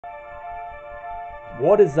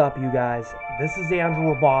What is up, you guys? This is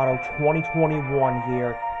Andrew Roboto, 2021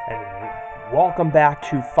 here, and welcome back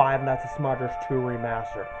to Five Nights at Smudger's 2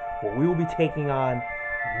 Remastered, where we will be taking on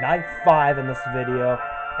Night 5 in this video,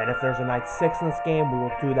 and if there's a Night 6 in this game, we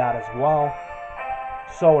will do that as well.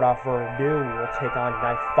 So, without further ado, we will take on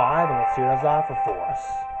Night 5, and let's see what it's offered for us.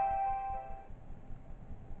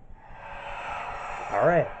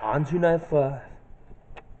 Alright, on to Night 5.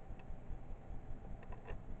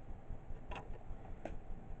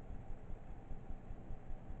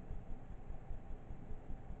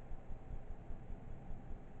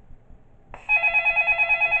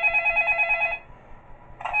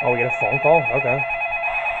 Oh, we get a phone call? Okay.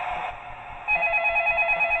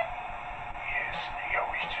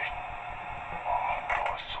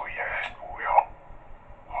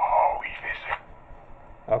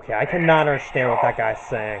 Okay, I cannot understand what that guy's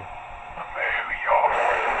saying.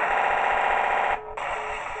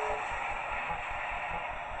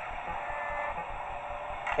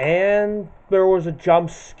 And there was a jump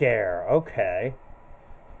scare. Okay.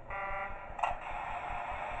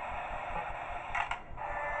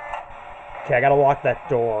 Okay, I gotta lock that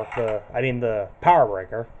door. The power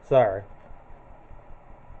breaker. Sorry.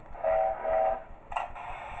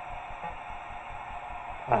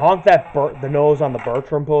 I honked the nose on the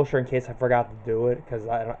Bertram poster in case I forgot to do it, because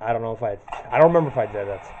I don't know if I don't remember if I did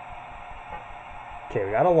it. Okay,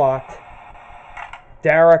 we got it locked.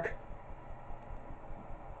 Derek.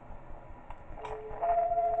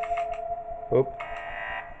 Oop.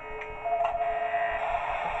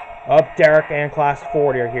 Up, Derek and Class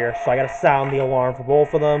 40 are here, so I gotta sound the alarm for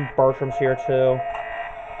both of them. Bertram's here too.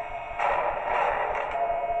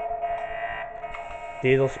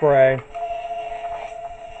 Diesel spray.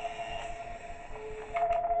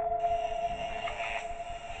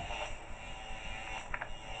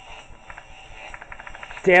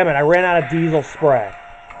 Damn it, I ran out of diesel spray.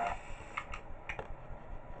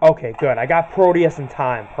 Okay, good. I got Proteus in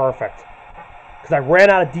time. Perfect. Because I ran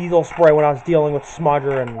out of diesel spray when I was dealing with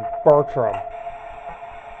Smudger and Bertram.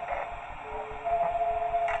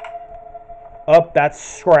 Oh, that's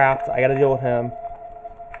scrapped. I gotta deal with him.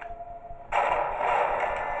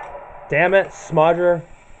 Damn it, Smudger.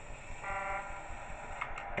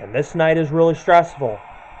 And this night is really stressful.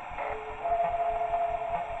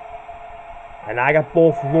 And I got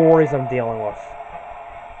both lorries I'm dealing with.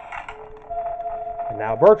 And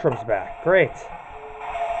now Bertram's back. Great.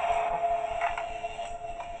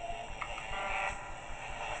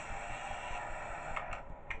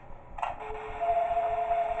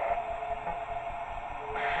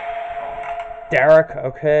 Derek,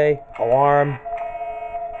 okay. Alarm.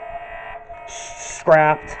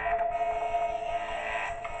 Scrapped.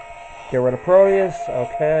 Get rid of Proteus,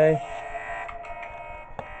 okay.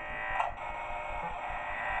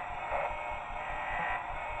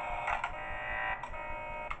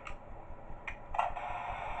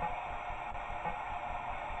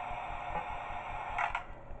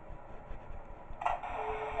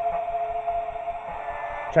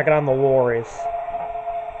 Checking on the lorries.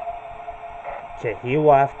 Okay, he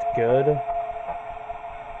left. Good.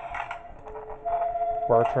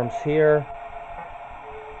 Bertram's here.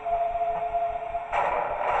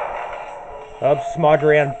 Oh,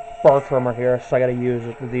 Smudger and Bertram are here, so I gotta use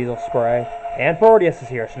the diesel spray. And Proteus is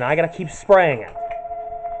here, so now I gotta keep spraying it.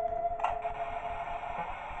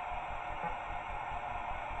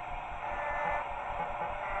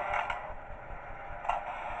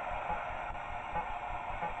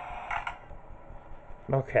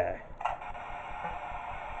 Okay.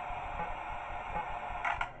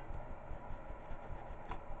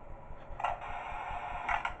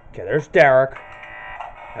 Okay, there's Derek.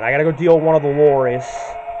 And I gotta go deal with one of the lorries.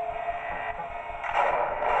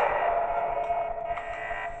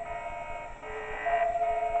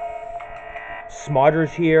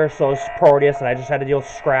 Smudger's here, so is Proteus, and I just had to deal with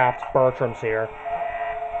scrapped. Bertram's here.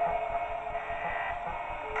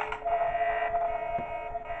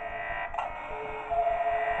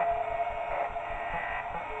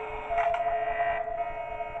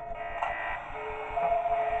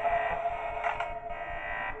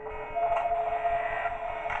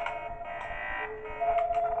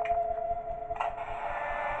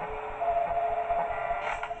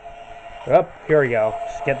 Up, here we go.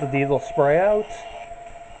 Just get the diesel spray out.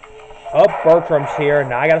 Up, Bertram's here.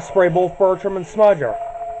 Now I gotta spray both Bertram and Smudger.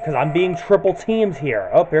 Because I'm being triple teamed here.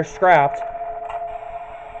 Up, here's scrapped.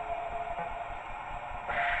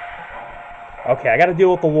 Okay, I gotta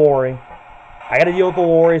deal with the lorry. I gotta deal with the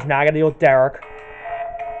lorries. Now I gotta deal with Derek.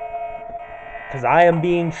 Because I'm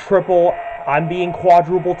being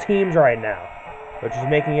quadruple teams right now. Which is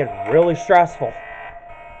making it really stressful.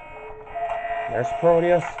 There's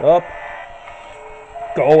Proteus. Up.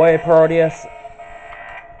 Go away, Proteus.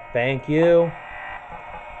 Thank you.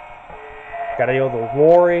 Gotta deal with the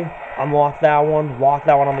Lori. Unlock that one. Lock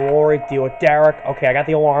that one on the Lori. Deal with Derek. Okay, I got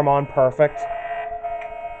the alarm on. Perfect.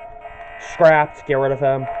 Scrapped. Get rid of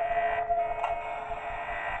him.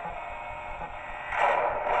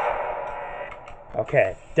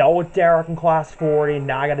 Okay, dealt with Derek in class 40.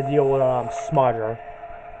 Now I gotta deal with Smudger.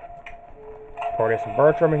 Proteus and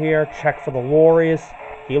Bertram are here. Check for the Loris.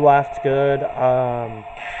 He left. Good.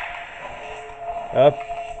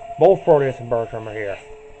 Both Proteus and Bertram are here.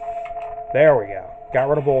 There we go. Got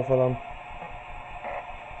rid of both of them.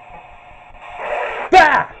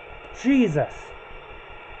 Bah! Jesus!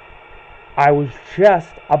 I was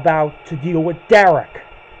just about to deal with Derek.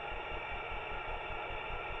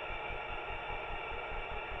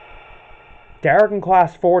 Derek and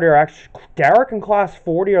Class 40 are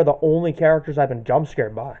the only characters I've been jump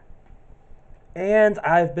scared by. And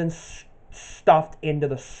I've been stuffed into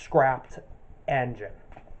the scrapped engine.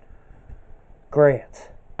 Great.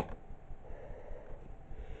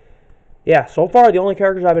 Yeah, so far the only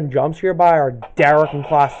characters I've been jump scared by are Derek and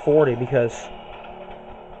Class 40 because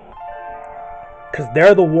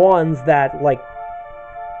they're the ones that, like,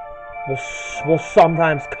 will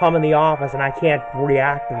sometimes come in the office and I can't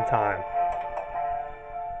react in time.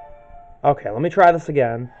 Okay, let me try this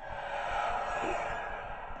again.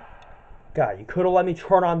 God, you could have let me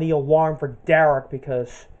turn on the alarm for Derek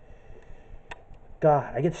because,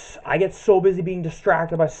 God, I get so busy being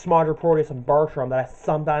distracted by Smudger, Proteus, and Bertram that I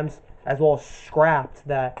sometimes, as well as Scrapped,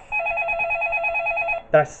 that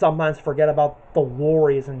I sometimes forget about the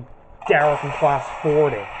Loris and Derek in Class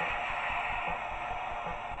 40.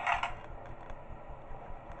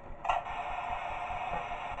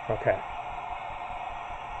 Okay.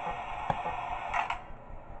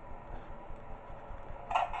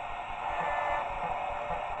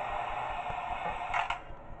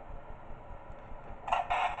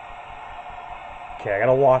 Okay, I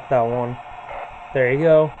gotta lock that one. There you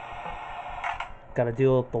go. Gotta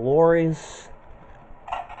deal with the Loris.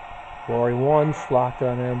 Lori 1's locked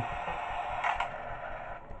on him.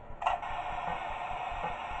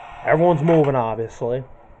 Everyone's moving, obviously.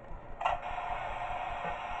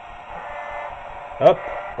 Oh,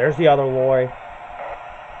 there's the other Lori.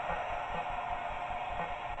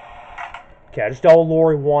 Okay, I just dealt with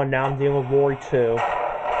Lori 1, now I'm dealing with Lori 2.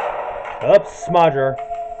 Oops, Smudger.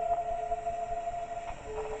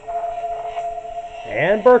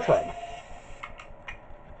 And Bertram.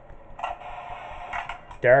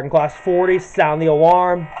 Derek in Class 40, sound the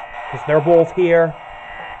alarm, because they're both here.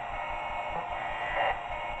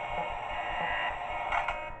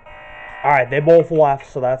 Alright, they both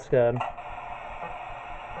left, so that's good.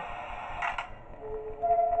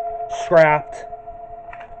 Scrapped.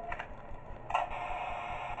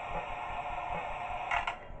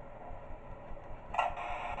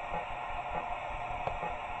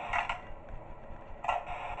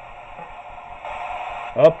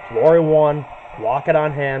 Up, Lori 1. Lock it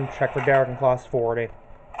on him. Check for Derek in Class 40.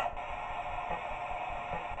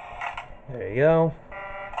 There you go.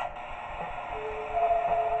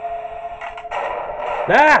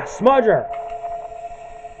 Ah! Smudger!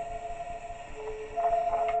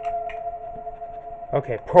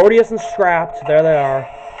 Okay, Proteus and Scrapped. There they are.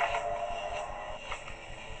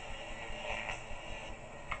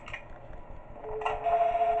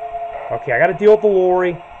 Okay, I gotta deal with the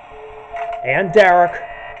Lori. And Derek.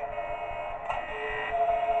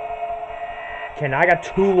 Okay, now I got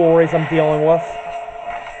 2 Loris I'm dealing with.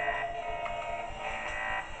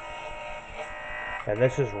 And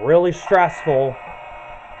this is really stressful.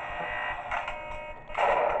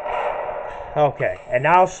 Okay, and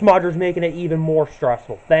now Smudger's making it even more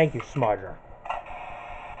stressful. Thank you, Smudger.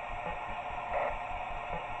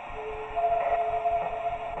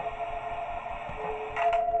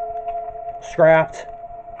 Scrapped.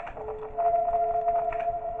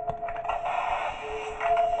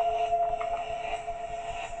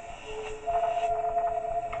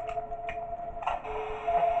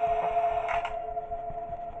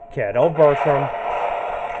 Okay, no Bertram.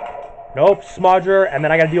 Nope, Smudger, and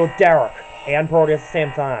then I gotta deal with Derek and Proteus at the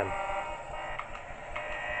same time.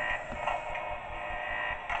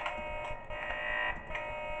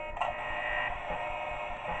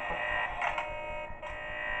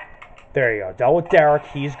 There you go. Dealt with Derek,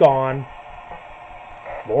 he's gone.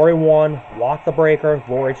 Lori 1, lock the breaker.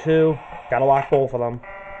 Lori 2, gotta lock both of them.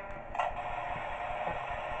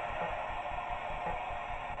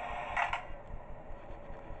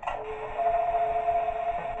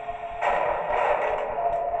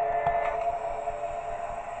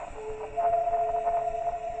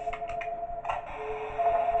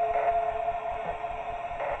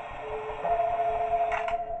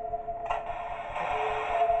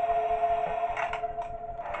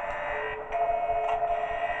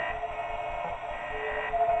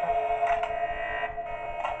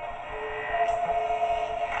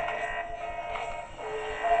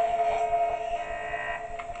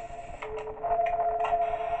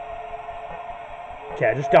 Okay,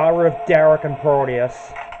 I just got rid of Derek and Proteus.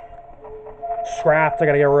 Scrapped, I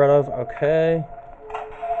gotta get rid of. Okay.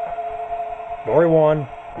 Lori 1,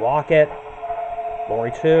 lock it.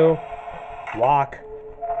 Lori 2, lock.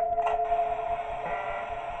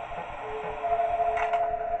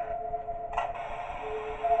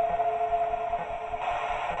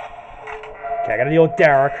 Okay, I gotta deal with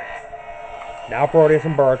Derek. Now Proteus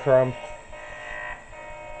and Bertram.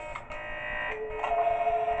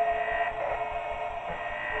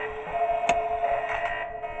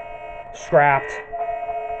 Scrapped.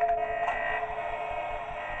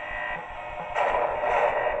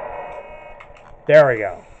 There we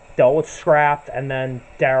go. Dealt with Scrapped, and then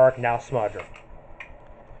Derek, now Smudger.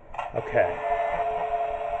 Okay.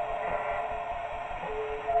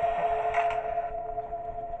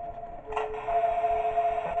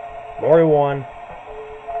 Lori 1.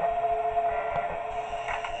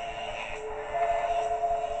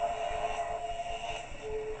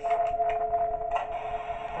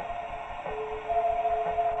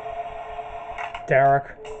 Derek.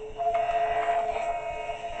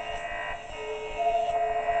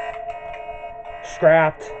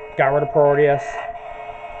 Scrapped. Got rid of Proteus.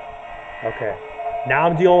 Okay. Now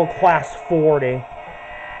I'm dealing with class 40.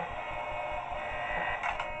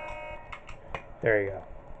 There you go.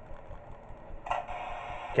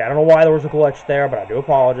 Okay, I don't know why there was a glitch there, but I do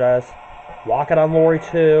apologize. Lock it on Lori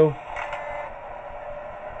 2.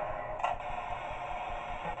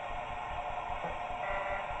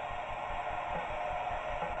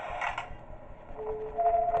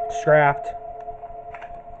 Scrapped.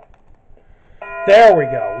 There we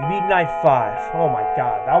go. We beat Night 5. Oh my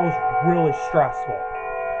god, that was really stressful.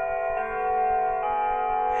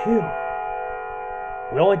 Phew.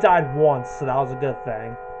 We only died once, so that was a good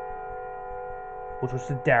thing. Which was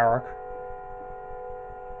to Derek.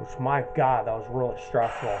 Which, my god, that was really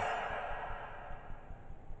stressful.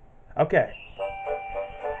 Okay.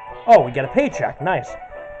 Oh, we get a paycheck. Nice.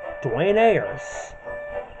 Dwayne Ayers.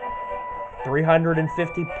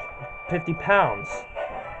 350 pounds.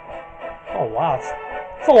 Oh, wow.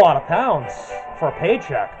 It's a lot of pounds for a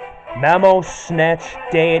paycheck. Memo, snitch,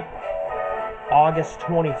 date, August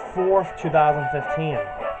 24th, 2015.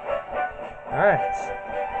 Alright.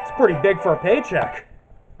 It's pretty big for a paycheck.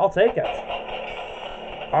 I'll take it.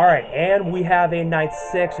 Alright, and we have a Night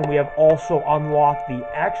 6, and we have also unlocked the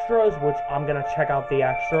extras, which I'm going to check out the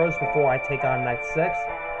extras before I take on Night 6.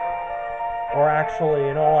 Or actually,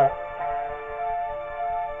 you know what?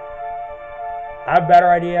 I have a better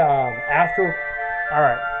idea. After...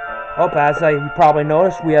 Alright. Oh, as you probably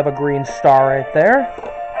noticed, we have a green star right there.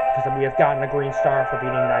 Because we have gotten a green star for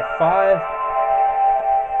beating Night 5.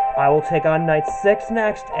 I will take on Night 6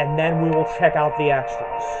 next, and then we will check out the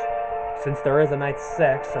extras. Since there is a Night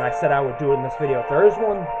 6, and I said I would do it in this video if there is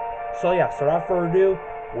one. So yeah, so without further ado,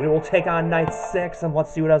 we will take on Night 6, and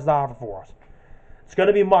let's see what it has to offer for us. It's going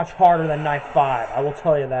to be much harder than Night 5, I will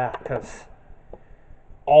tell you that, because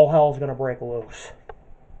all hell's going to break loose.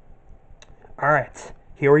 Alright,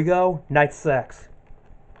 here we go, Night 6.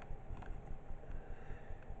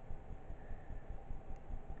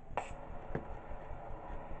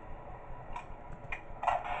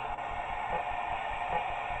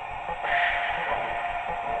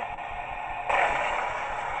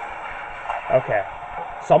 Okay,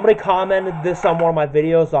 somebody commented this on one of my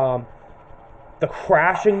videos. The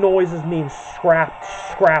crashing noises mean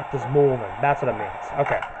scrapped is moving. That's what it means.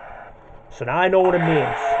 Okay, so now I know what it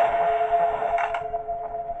means.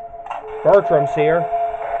 Bertram's here.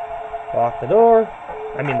 Lock the door.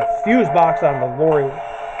 I mean the fuse box on the Lori.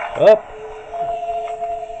 Up.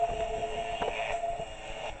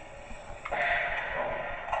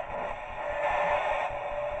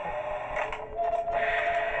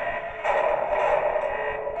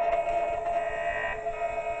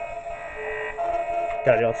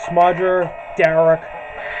 Gotta deal with Smudger, Derek.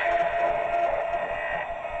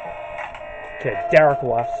 Okay, Derek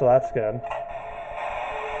left, so that's good.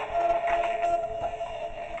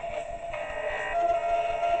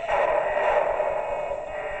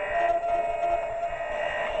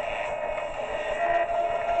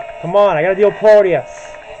 Come on, I gotta deal with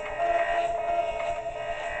Proteus.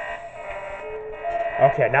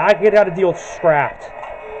 Okay, now I gotta deal with Scrapped.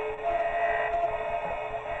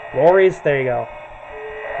 Lori's, there you go.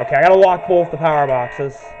 Okay, I gotta lock both the power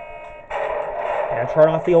boxes. And turn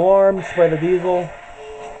off the alarm, spray the diesel.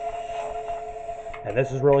 And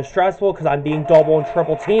this is really stressful because I'm being double and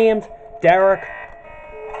triple teamed. Derek.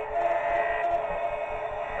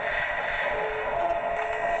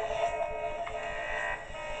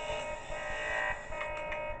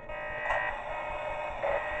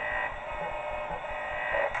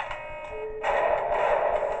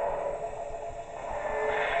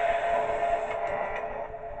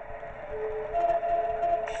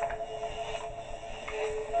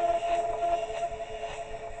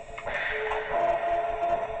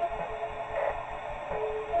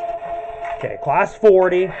 Okay, class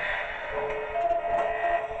 40.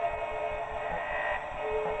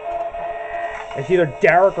 It's either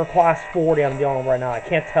Derek or class 40 I'm dealing with right now. I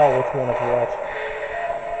can't tell which one is which.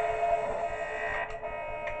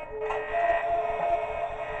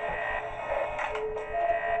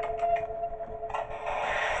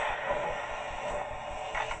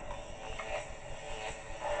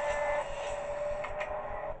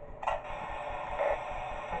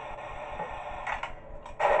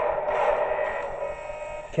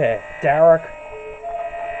 Okay, Derek.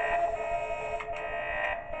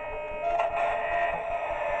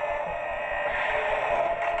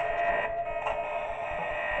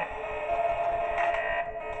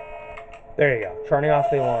 There you go. Turning off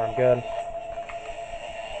the alarm. Good.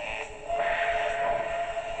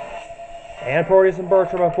 And Proteus and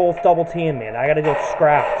Bertram are both double team me, and I gotta deal with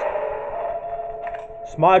Scrapped.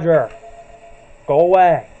 Smudger. Go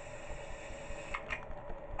away.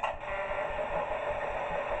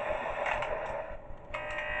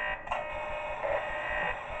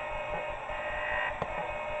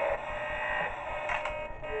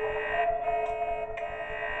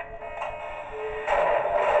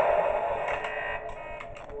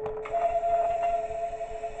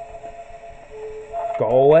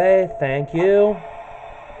 Go away, thank you.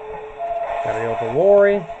 Gotta deal with the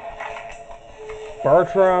Lori.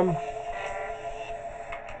 Bertram.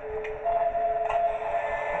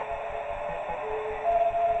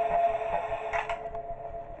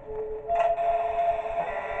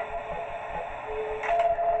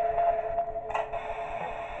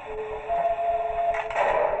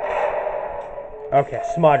 Okay,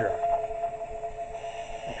 Smudger.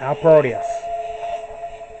 Now Proteus.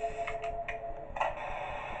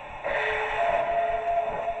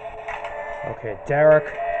 Okay, Derek.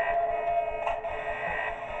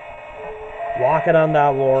 Lock it on that,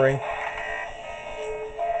 Lori.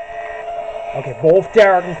 Okay, both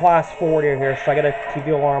Derek and class 40 are here, so I gotta keep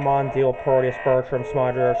the alarm on, deal with Proteus, Bertram,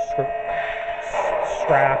 Smudger,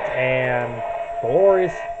 Scrapped, and the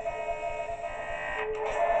Loris.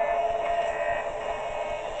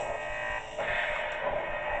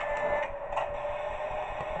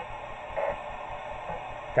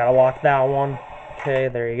 Gotta lock that one. Okay,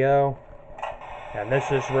 there you go. And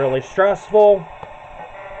this is really stressful.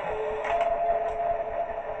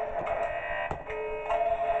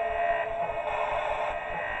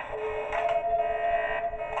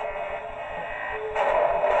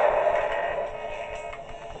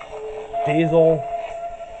 Diesel.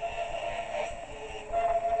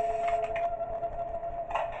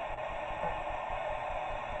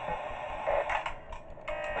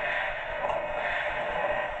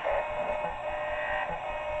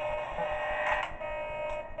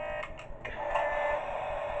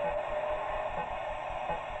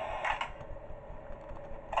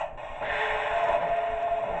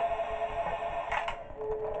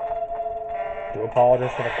 Do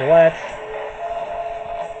apologize for the glitch.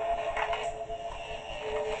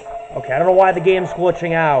 Okay, I don't know why the game's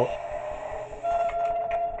glitching out.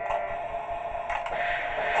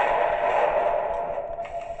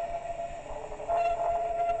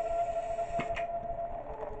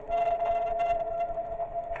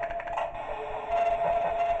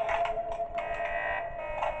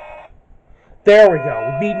 There we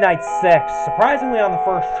go. We beat night 6. Surprisingly on the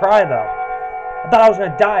first try, though. I thought I was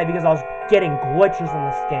going to die because I was getting glitches in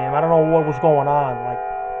this game. I don't know what was going on. Like,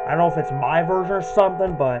 I don't know if it's my version or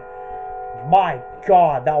something, but my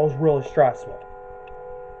God, that was really stressful.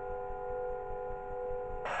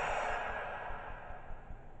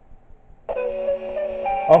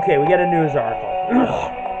 Okay, we get a news article.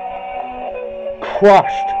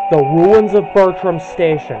 Crushed. The ruins of Bertram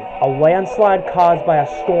Station. A landslide caused by a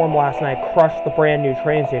storm last night crushed the brand new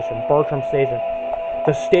train station, Bertram Station.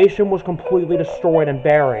 The station was completely destroyed and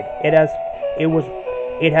buried. It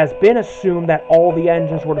has been assumed that all the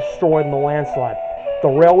engines were destroyed in the landslide. The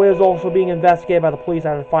railway is also being investigated by the police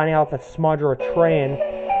after finding out that Smudger, a train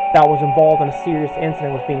that was involved in a serious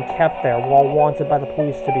incident, was being kept there while wanted by the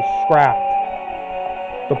police to be scrapped.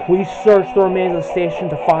 The police searched the remains of the station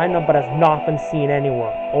to find them, but has not been seen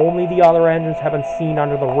anywhere. Only the other engines have been seen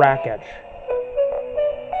under the wreckage.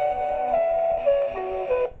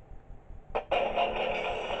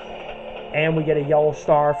 And we get a yellow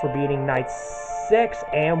star for beating night 6,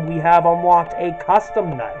 and we have unlocked a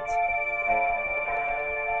custom night.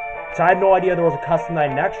 So I had no idea there was a custom night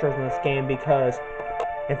and extras in this game, because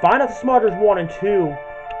in Final Fantasy Smudgers 1 and 2,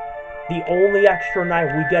 the only extra night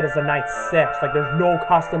we get is a night 6. Like, there's no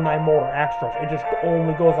custom night mode or extras. It just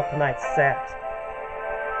only goes up to night 6.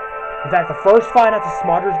 In fact, the first Final Fantasy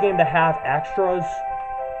Smudgers game to have extras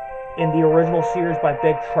in the original series by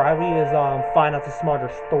Big Trevy is Five Nights at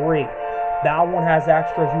Smudgers 3. That one has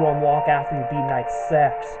extras you unlock after you beat Night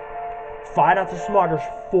 6. Five Nights at Smudgers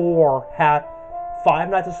 4 had... Five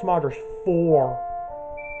Nights at Smudgers 4...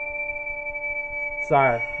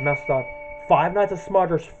 Sorry, messed up. Five Nights at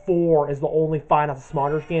Smudgers 4 is the only Five Nights at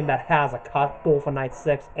Smudgers game that has both a Night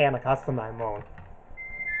 6 and a custom night mode.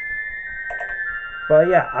 But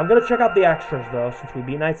yeah, I'm going to check out the extras though, since we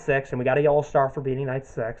beat Night 6, and we got a yellow star for beating Night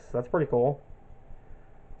 6. So that's pretty cool.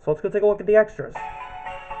 So let's go take a look at the extras.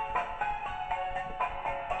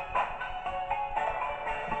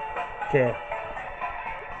 Okay.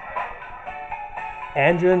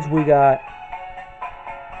 Engines, we got...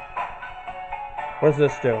 What does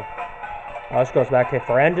this do? Oh, this goes back. Okay,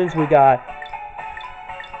 for engines, we got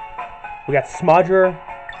Smudger,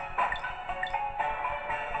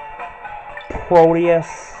 Proteus,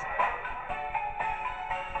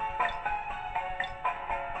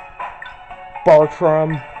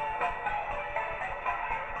 Bertram,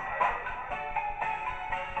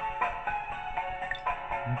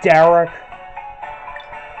 Derek,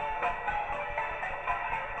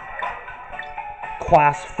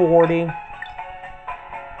 Class 40.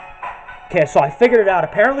 Okay, so I figured it out.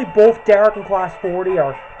 Apparently both Derek and Class 40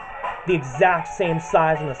 are the exact same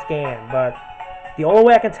size in the scan, but the only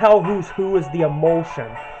way I can tell who's who is the emotion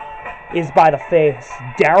is by the face.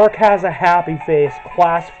 Derek has a happy face.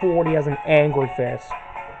 Class 40 has an angry face.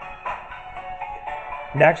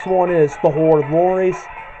 Next one is the Horde of Lorries.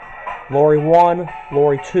 Lorry 1,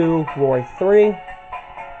 Lorry 2, Lorry 3.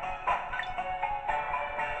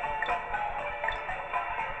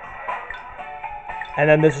 And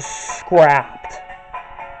then this is scrapped.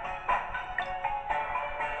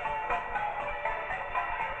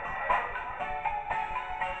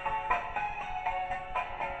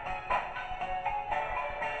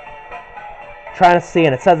 Trying to see,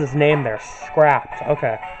 and it says his name there, scrapped.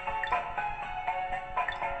 Okay.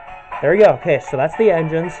 There we go. Okay, so that's the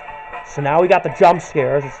engines. So now we got the jump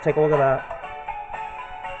scares. Let's take a look at that.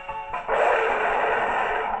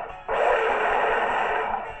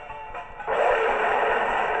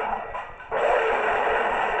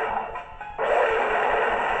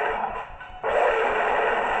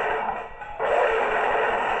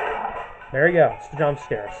 There you go, it's the jump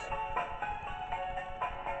scares.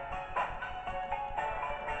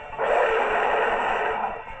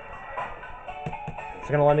 Is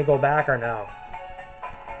it gonna let me go back or no?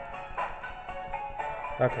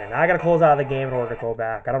 Okay, now I gotta close out of the game in order to go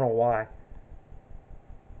back. I don't know why.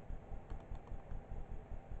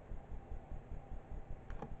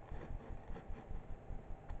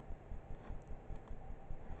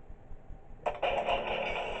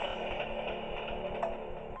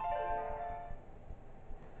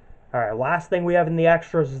 Alright, last thing we have in the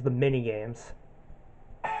extras is the mini games.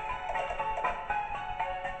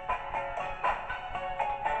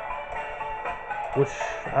 Which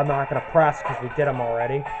I'm not going to press because we did them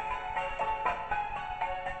already.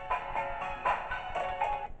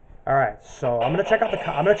 Alright, so I'm going to check out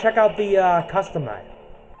the custom night.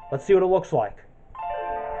 Let's see what it looks like.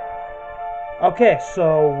 Okay,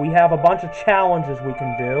 so we have a bunch of challenges we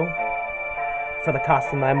can do for the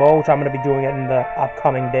custom night mode, which I'm going to be doing it in the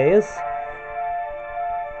upcoming days.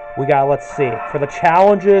 We got, let's see, for the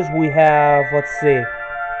challenges we have, let's see,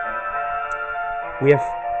 we have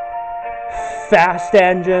fast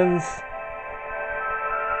engines,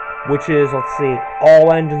 which is, let's see,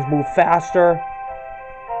 all engines move faster.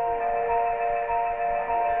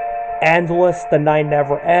 Endless, the night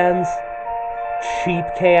never ends. Cheap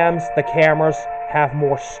cams, the cameras have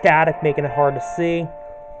more static, making it hard to see.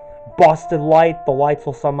 Busted light, the lights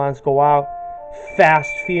will sometimes go out. Fast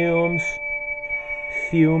fumes,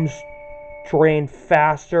 fumes drain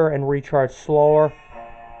faster and recharge slower.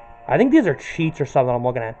 I think these are cheats or something I'm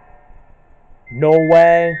looking at. No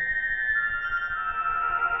way.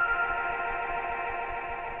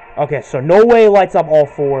 Okay, so no way lights up all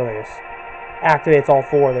four of these. Activates all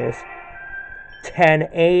four of these.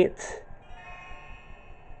 10-8.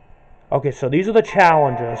 Okay, so these are the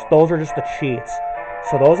challenges. Those are just the cheats.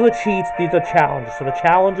 So those are the cheats, these are the challenges. So the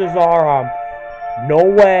challenges are No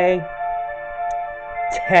Way,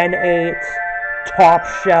 10-8, Top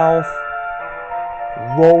Shelf,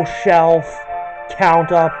 Low Shelf,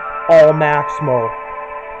 Count Up, All Max Mode.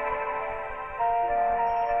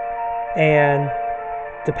 And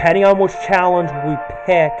depending on which challenge we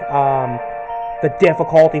pick, the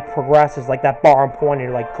difficulty progresses, like that bar I'm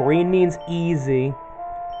pointing. Like green means easy.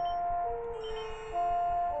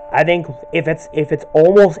 I think if it's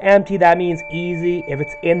almost empty, that means easy. If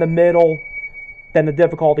it's in the middle, then the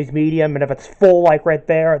difficulty's medium. And if it's full, like right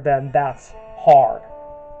there, then that's hard.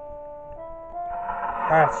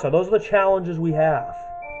 Alright, so those are the challenges we have.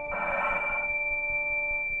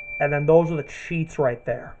 And then those are the cheats right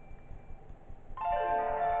there.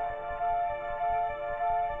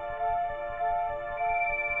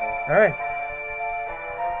 Alright.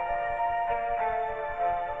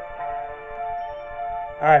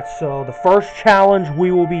 Alright, so the first challenge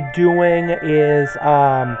we will be doing is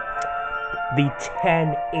the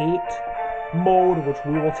 10-8 mode, which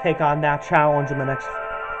we will take on that challenge in the next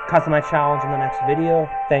customized challenge in the next video.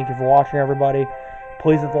 Thank you for watching, everybody.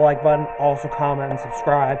 Please hit the like button, also comment and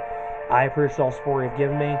subscribe. I appreciate all the support you've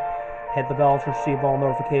given me. Hit the bell to receive all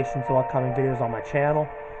notifications of upcoming videos on my channel.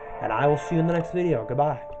 And I will see you in the next video.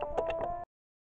 Goodbye.